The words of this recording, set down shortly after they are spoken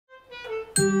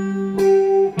Jangan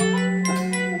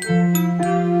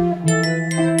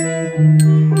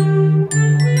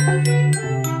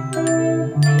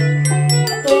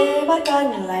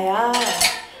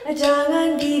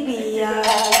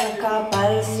dibiar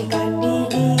kapal sikan di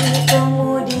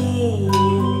kemudi.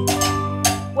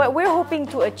 What we're hoping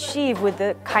to achieve with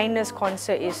the kindness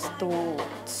concert is to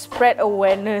spread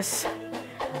awareness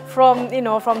from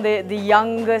the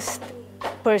youngest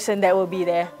person that will be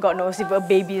there. God knows, if a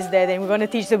baby is there, then we're going to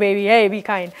teach the baby, hey, be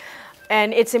kind.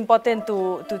 And it's important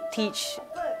to teach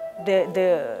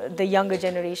the younger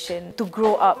generation to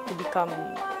grow up to become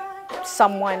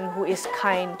someone who is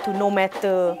kind to no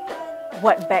matter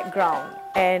what background,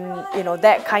 and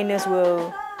that kindness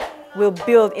will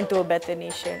build into a better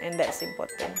nation, and that's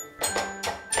important.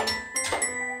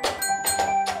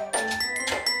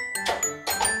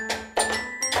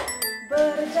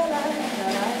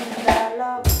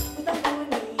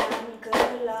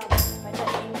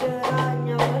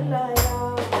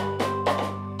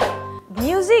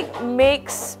 Music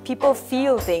makes people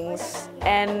feel things,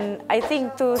 and I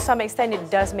think to some extent it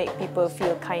does make people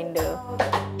feel kinder.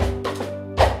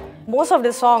 Most of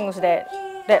the songs that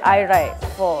I write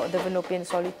for the Venopian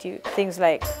Solitude, things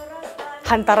like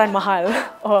Hantaran Mahal,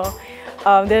 or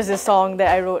there's a song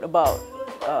that I wrote about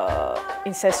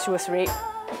incestuous rape,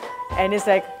 and it's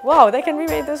like, wow, that can be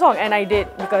made into a song, and I did,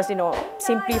 because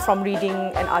simply from reading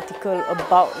an article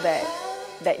about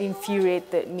that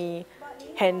infuriated me.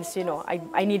 Hence,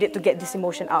 I needed to get this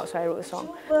emotion out, so I wrote a song.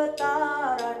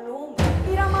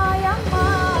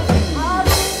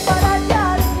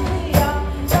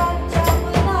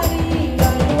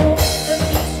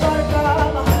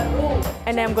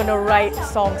 And I'm going to write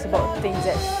songs about things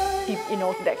that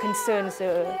that concerns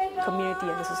the community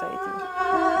and the society.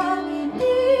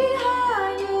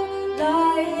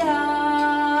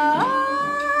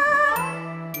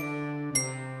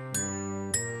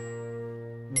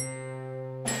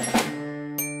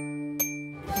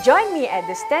 Join me at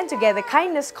the Stand Together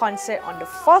Kindness Concert on the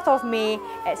 4th of May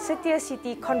at Setia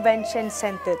City Convention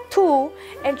Centre 2.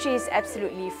 Entry is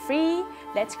absolutely free.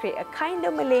 Let's create a kinder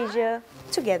Malaysia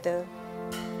together.